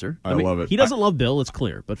good answer. I love it. He doesn't love Bill. It's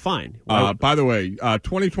clear, but fine. By the way,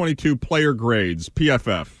 2022 player grades,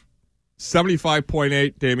 PFF,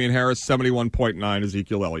 75.8, Damian Harris, 71.9,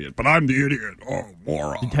 Ezekiel Elliott. But I'm the idiot. Oh,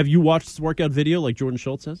 moron. Have you watched this workout video like Jordan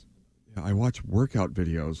Schultz says? Yeah, I watch workout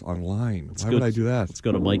videos online. Why would I do that? Let's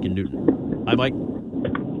go to Mike and Newton. Hi, Mike.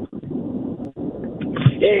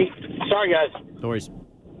 Hey, sorry, guys. No worries.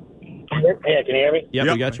 Hey, can you hear me? Yep,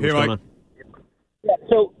 we got you. What's going on? Yeah,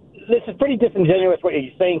 so this is pretty disingenuous what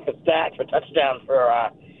you're saying for stats, for touchdowns for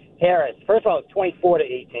Harris. First of all, it's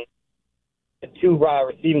 24-18. 2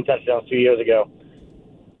 receiving touchdowns 2 years ago.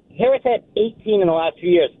 Harris had 18 in the last 2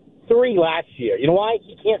 years, 3 last year. You know why?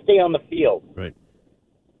 He can't stay on the field. Right.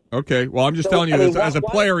 Okay, well, I'm just telling you this. As a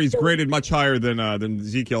player, he's graded much higher than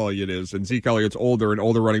Ezekiel Elliott is, and Zeke Elliott's older, and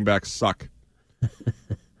older running backs suck.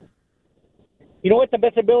 You know what the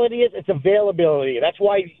best ability is? It's availability. That's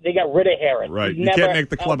why they got rid of Harris. Right. He's You can't make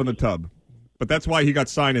the club in the tub. But that's why he got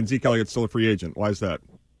signed and Zeke Elliott's still a free agent. Why is that?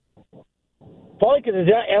 Probably because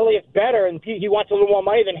Elliott's better and he wants a little more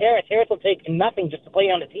money than Harris. Harris will take nothing just to play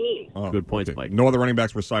on the team. Oh, good points, okay. Mike. No other running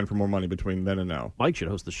backs were signed for more money between then and now. Mike should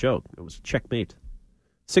host the show. It was checkmate.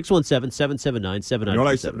 617-779-7927. You know what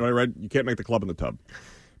I said? You know what I read? You can't make the club in the tub.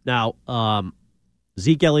 Now,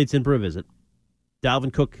 Zeke Elliott's in for a visit.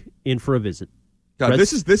 Dalvin Cook in for a visit. God,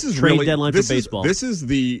 this is trade really deadline for baseball. This is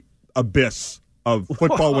the abyss of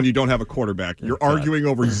football when you don't have a quarterback. You're arguing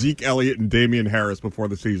over Zeke Elliott and Damian Harris before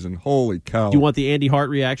the season. Holy cow. Do you want the Andy Hart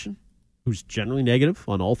reaction? Who's generally negative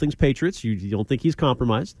on all things Patriots. You don't think he's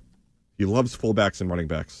compromised? He loves fullbacks and running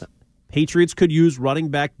backs. Patriots could use running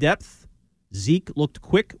back depth. Zeke looked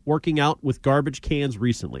quick working out with garbage cans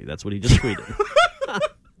recently. That's what he just tweeted.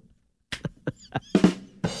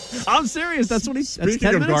 I'm serious. That's what he.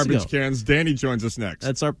 Speaking of garbage cans, Danny joins us next.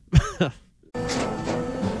 That's our.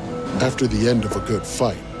 After the end of a good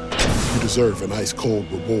fight, you deserve an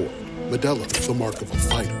ice-cold reward. Modelo, the mark of a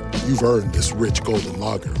fighter. You've earned this rich golden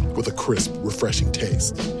lager with a crisp, refreshing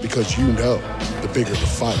taste. Because you know, the bigger the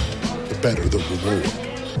fight, the better the reward.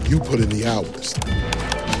 You put in the hours,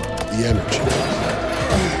 the energy,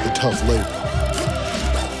 the tough labor.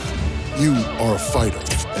 You are a fighter,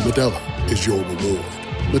 and Modelo is your reward.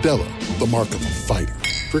 Modelo, the mark of a fighter.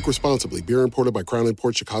 Drink responsibly. Beer imported by Crown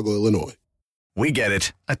Imports, Chicago, Illinois. We get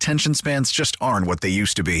it. Attention spans just aren't what they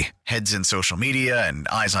used to be. Heads in social media and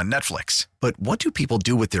eyes on Netflix. But what do people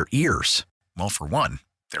do with their ears? Well, for one,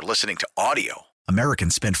 they're listening to audio.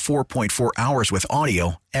 Americans spend 4.4 hours with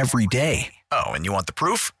audio every day. Oh, and you want the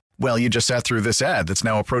proof? Well, you just sat through this ad that's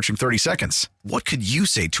now approaching 30 seconds. What could you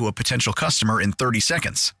say to a potential customer in 30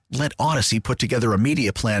 seconds? Let Odyssey put together a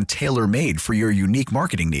media plan tailor-made for your unique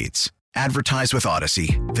marketing needs. Advertise with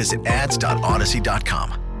Odyssey. Visit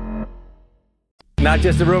ads.odyssey.com. Not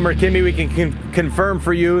just a rumor, Kimmy, we can confirm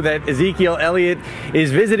for you that Ezekiel Elliott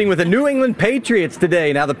is visiting with the New England Patriots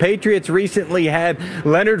today. Now, the Patriots recently had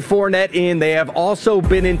Leonard Fournette in. They have also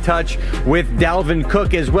been in touch with Dalvin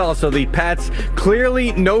Cook as well. So the Pats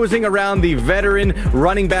clearly nosing around the veteran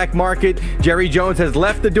running back market. Jerry Jones has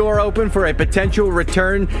left the door open for a potential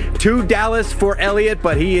return to Dallas for Elliott,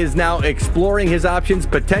 but he is now exploring his options,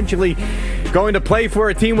 potentially going to play for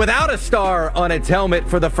a team without a star on its helmet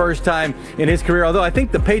for the first time in his career. Although I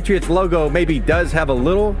think the Patriots logo maybe does have a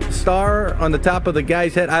little star on the top of the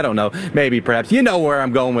guy's head. I don't know. Maybe, perhaps. You know where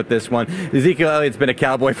I'm going with this one. Ezekiel Elliott's been a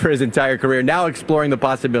Cowboy for his entire career, now exploring the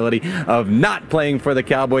possibility of not playing for the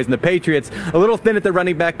Cowboys. And the Patriots, a little thin at the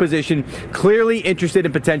running back position, clearly interested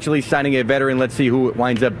in potentially signing a veteran. Let's see who it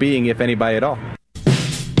winds up being, if anybody at all.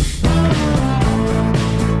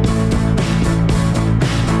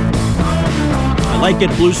 I like it.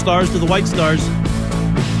 Blue stars to the white stars.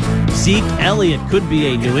 Zeke Elliott could be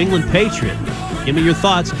a New England Patriot. Give me your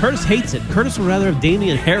thoughts. Curtis hates it. Curtis would rather have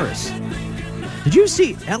Damian Harris. Did you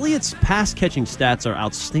see Elliott's pass-catching stats are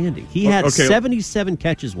outstanding? He had 77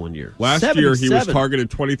 catches one year. Last year, he was targeted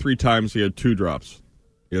 23 times. He had 2 drops.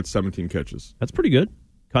 He had 17 catches. That's pretty good.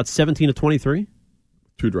 Caught 17 of 23.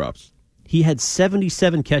 2 drops. He had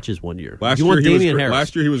 77 catches one year. Last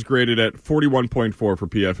year he was graded at 41.4 for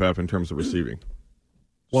PFF in terms of receiving.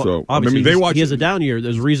 Well, so obviously, they watch. He has a down year.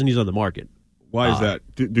 There's a reason he's on the market. Why is that?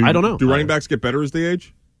 I don't know. Do running backs get better as they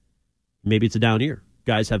age? Maybe it's a down year.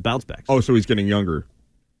 Guys have bounce backs. Oh, so he's getting younger.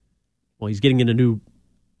 Well, he's getting in a new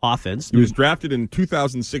offense. He was drafted in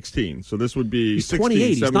 2016, so this would be he's 16,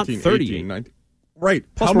 28. 17, he's not 30. 18, 19. Right.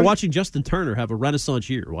 Plus, we're watching Justin Turner have a renaissance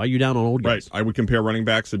year. Why are you down on old guys? Right. I would compare running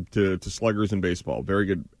backs to sluggers in baseball. Very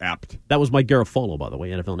good, apt. That was Mike Garafolo, by the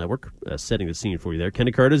way, NFL Network, setting the scene for you there.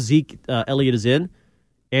 Kenny Curtis, Zeke Elliott is in.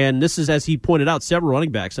 And this is, as he pointed out, several running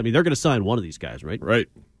backs. I mean, they're going to sign one of these guys, right? Right.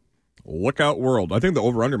 Look out, world. I think the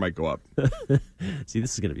over-under might go up. See,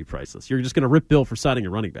 this is going to be priceless. You're just going to rip Bill for signing a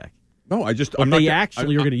running back. No, I'm not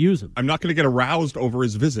actually are going to use him. I'm not going to get aroused over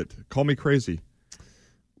his visit. Call me crazy.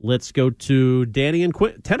 Let's go to Danny and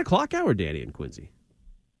 10 o'clock hour, Danny and Quincy.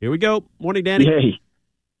 Here we go. Morning, Danny.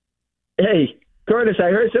 Hey, Curtis,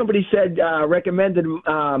 I heard somebody said recommended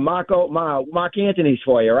Mark Anthony's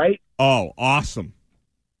for you, right? Oh, awesome.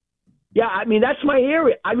 Yeah, I mean, that's my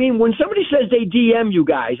area. I mean, when somebody says they DM you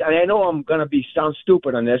guys, I know I'm going to sound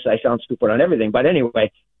stupid on this. I sound stupid on everything. But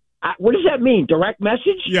anyway, what does that mean? Direct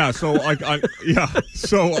message? Yeah, so on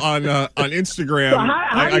Instagram,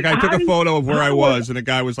 I took a photo of where I was, and a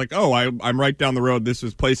guy was like, oh, I'm right down the road. This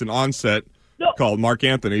is place in Onset called Mark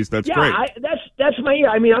Anthony's. That's great. That's my area.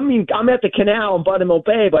 I mean, I'm at the canal in Buttermilk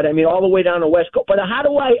Bay, but I mean, all the way down the West Coast. But how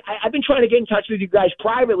do I've been trying to get in touch with you guys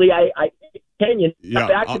privately. Ken, you got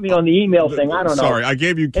back to me on the email thing. I don't know. Sorry, I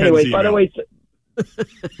gave you Ken's anyway, email. By the way,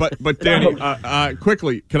 but Danny,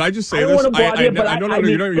 quickly, can I just say this? You're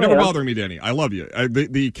never bothering me, Danny. I love you.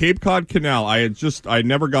 The Cape Cod Canal, I had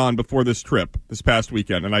never gone before this trip this past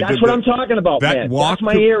weekend, and that's what I'm talking about. That man. walk that's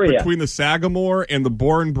my area between the Sagamore and the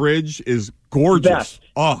Bourne Bridge is gorgeous.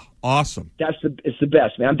 Oh, awesome! It's the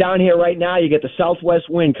best, man. I'm down here right now. You get the southwest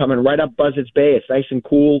wind coming right up Buzzards Bay. It's nice and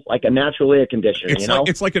cool, like a natural air conditioner.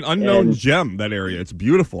 It's like an unknown gem. That area, it's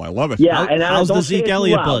beautiful. I love it. Yeah, how's the Zeke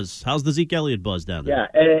Elliott buzz? How's the Zeke Elliott buzz down there?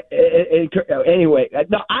 Yeah. Anyway,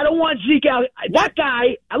 no, I don't want Zeke Elliott. That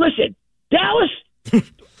guy. Listen, Dallas.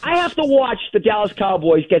 I have to watch the Dallas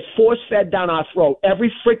Cowboys get force-fed down our throat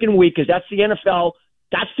every freaking week because that's the NFL.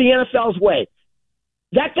 That's the NFL's way.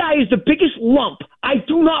 That guy is the biggest lump. I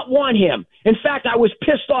do not want him. In fact, I was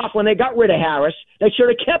pissed off when they got rid of Harris. They should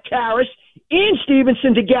have kept Harris and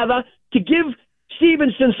Stevenson together to give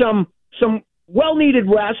Stevenson some well-needed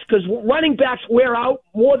rest because running backs wear out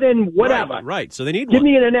more than whatever. Right. So they need Give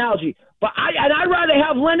one. me an analogy. But I'd rather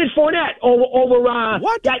have Leonard Fournette over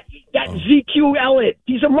that Ezekiel Elliott.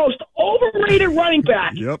 He's the most overrated running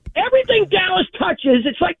back. Yep. Everything Dallas touches,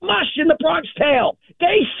 it's like mush in the Bronx Tale.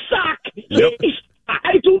 They suck. Yep.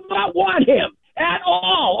 I do not want him at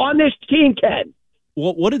all on this team, Ken.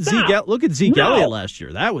 Well, what did look at Zeke Elliott last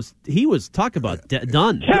year? He was talk about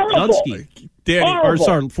done. Dunsky. Danny,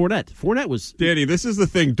 Fournette was. Danny, this is the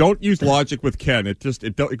thing. Don't use logic with Ken. It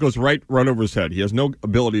goes right over his head. He has no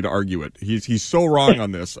ability to argue it. He's so wrong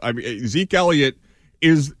on this. I mean, Zeke Elliott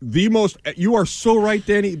is the most. You are so right,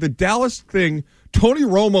 Danny. The Dallas thing. Tony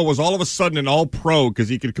Romo was all of a sudden an all-pro because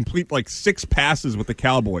he could complete like 6 passes with the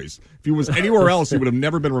Cowboys. If he was anywhere else, he would have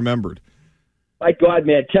never been remembered. My God,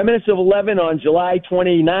 man. 10 minutes of 11 on July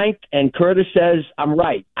 29th, and Curtis says I'm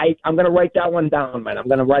right. I'm going to write that one down, man. I'm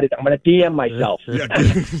going to write it. I'm going to DM myself.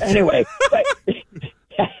 Anyway,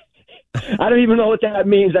 I don't even know what that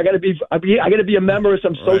means. I got to be a member of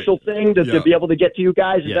some social thing to be able to get to you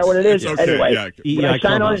guys. Is that what it is? Okay. Anyway, when I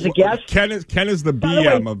sign on as a guest. Ken is the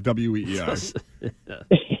BM of WEEI.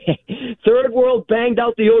 Third World banged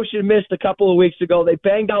out the Ocean Mist a couple of weeks ago. They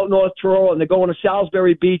banged out North Truro, and they're going to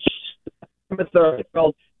Salisbury Beach. It's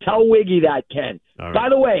called Tell Wiggy that, Ken. Right. By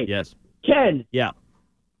the way, yes, Ken. Yeah.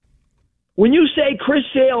 When you say Chris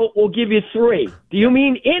Sale will give you 3, do you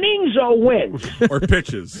mean innings or wins or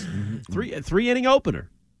pitches? 3 inning opener.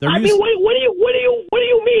 What do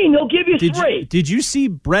you mean? He'll give you 3. Did you see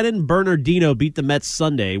Brennan Bernardino beat the Mets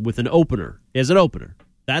Sunday with an opener? As an opener,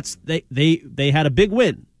 that's they had a big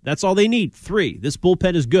win. That's all they need. 3. This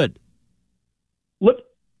bullpen is good. Look,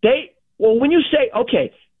 when you say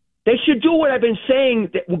okay. They should do what I've been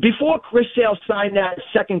saying before Chris Sale signed that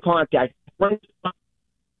second contract.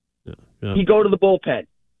 He go to the bullpen.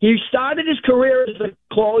 He started his career as a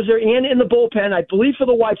closer and in the bullpen, I believe, for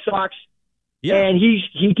the White Sox. Yeah. And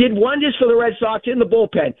he did wonders for the Red Sox in the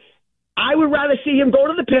bullpen. I would rather see him go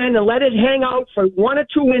to the pen and let it hang out for 1 or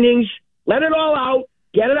 2 innings, let it all out,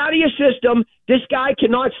 get it out of your system. This guy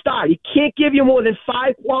cannot start. He can't give you more than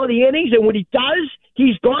 5 quality innings, and when he does,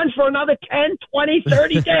 he's gone for another 10, 20,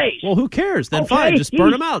 30 days. Well, who cares? Then fine, just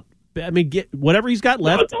burn him out. I mean, get whatever he's got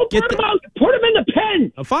left. Don't burn him out. Put him in the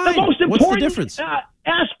pen. Fine. The most important What's the difference?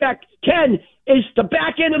 Aspect, Ken, is the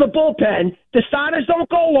back end of the bullpen. The starters don't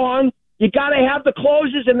go long. You got to have the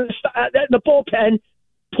closers in the bullpen.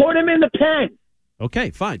 Put him in the pen.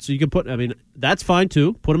 Okay, fine. So you can that's fine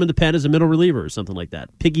too. Put him in the pen as a middle reliever or something like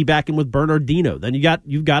that. Piggyback him with Bernardino. Then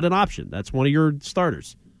you've got an option. That's one of your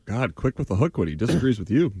starters. God, quick with the hook when he disagrees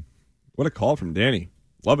with you. What a call from Danny.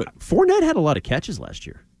 Love it. Fournette had a lot of catches last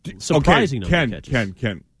year. Surprising catches.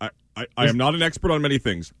 Ken. I am not an expert on many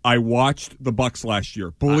things. I watched the Bucks last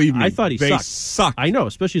year. Believe me, I thought they sucked. I know,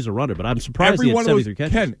 especially as a runner, but I'm surprised every he had one 73 of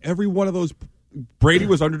those, catches. Ken, every one of those, Brady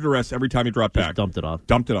was under duress every time he dropped back. Dumped it off.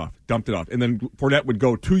 And then Fournette would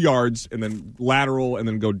go 2 yards and then lateral and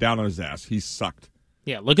then go down on his ass. He sucked.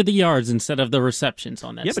 Yeah, look at the yards instead of the receptions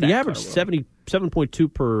on that. Yeah, but he averaged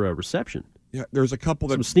 77.2 per reception. Yeah, there's a couple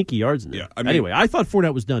that some sneaky yards in there. Yeah, anyway, I thought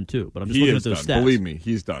Fournette was done too, but I'm just looking at those stats. Believe me,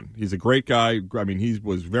 he's done. He's a great guy. I mean, he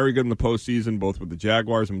was very good in the postseason, both with the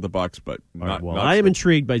Jaguars and with the Bucks. But I am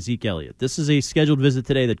intrigued by Zeke Elliott. This is a scheduled visit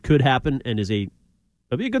today that could happen, and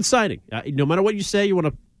it'll be a good signing. No matter what you say, you want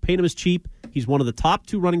to paint him as cheap. He's one of the top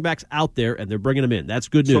 2 running backs out there, and they're bringing him in. That's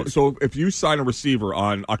good news. So if you sign a receiver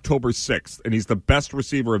on October 6th, and he's the best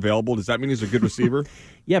receiver available, does that mean he's a good receiver?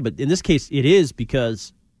 Yeah, but in this case, it is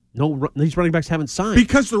because these running backs haven't signed.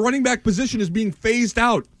 Because the running back position is being phased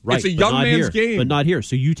out. Right, it's a young man's game. But not here.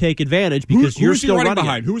 So you take advantage because you're still running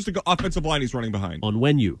behind. Who's the offensive line he's running behind? On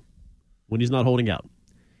when he's not holding out.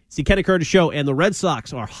 It's the Ken and Curtis Show, and the Red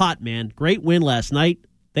Sox are hot, man. Great win last night.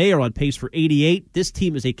 They are on pace for 88. This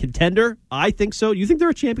team is a contender. I think so. You think they're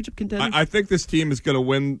a championship contender? I think this team is going to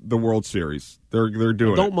win the World Series. They're doing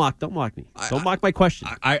Don't it. Don't mock me. Don't mock my question.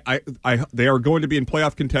 They are going to be in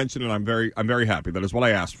playoff contention, and I'm very happy. That is what I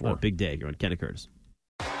asked for. Oh, big day. You're on Ken and Curtis.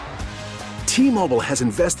 T-Mobile has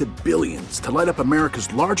invested billions to light up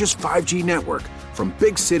America's largest 5G network, from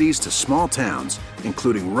big cities to small towns,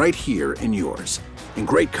 including right here in yours. And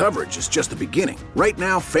great coverage is just the beginning. Right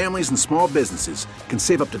now, families and small businesses can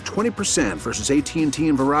save up to 20% versus AT&T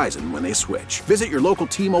and Verizon when they switch. Visit your local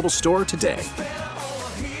T-Mobile store today.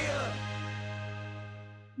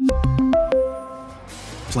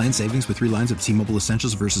 Plan savings with 3 lines of T-Mobile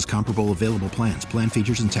Essentials versus comparable available plans. Plan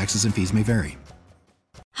features and taxes and fees may vary.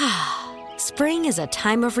 Spring is a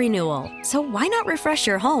time of renewal, so why not refresh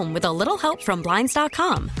your home with a little help from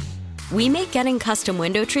Blinds.com? We make getting custom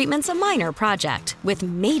window treatments a minor project with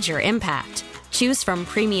major impact. Choose from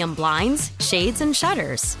premium blinds, shades, and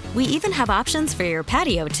shutters. We even have options for your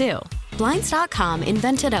patio, too. Blinds.com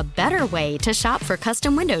invented a better way to shop for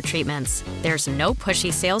custom window treatments. There's no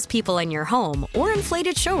pushy salespeople in your home or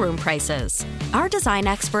inflated showroom prices. Our design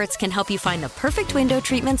experts can help you find the perfect window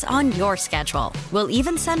treatments on your schedule. We'll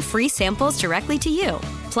even send free samples directly to you.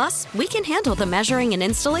 Plus, we can handle the measuring and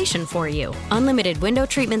installation for you. Unlimited window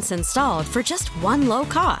treatments installed for just one low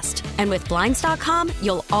cost. And with Blinds.com,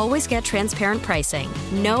 you'll always get transparent pricing.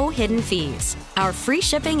 No hidden fees. Our free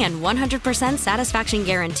shipping and 100% satisfaction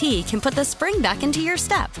guarantee can put the spring back into your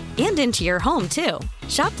step and into your home, too.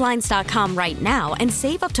 Shop Blinds.com right now and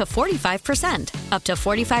save up to 45%. Up to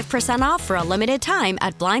 45% off for a limited time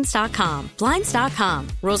at Blinds.com. Blinds.com.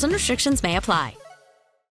 Rules and restrictions may apply.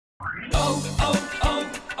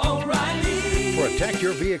 Protect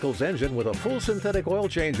your vehicle's engine with a full synthetic oil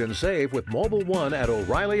change and save with Mobile One at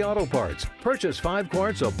O'Reilly Auto Parts. Purchase 5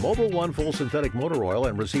 quarts of Mobile One full synthetic motor oil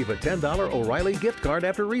and receive a $10 O'Reilly gift card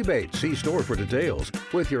after rebate. See store for details.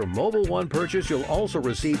 With your Mobile One purchase, you'll also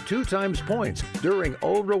receive 2 times points during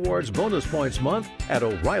O Rewards Bonus Points Month at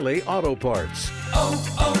O'Reilly Auto Parts.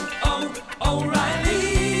 O'Reilly.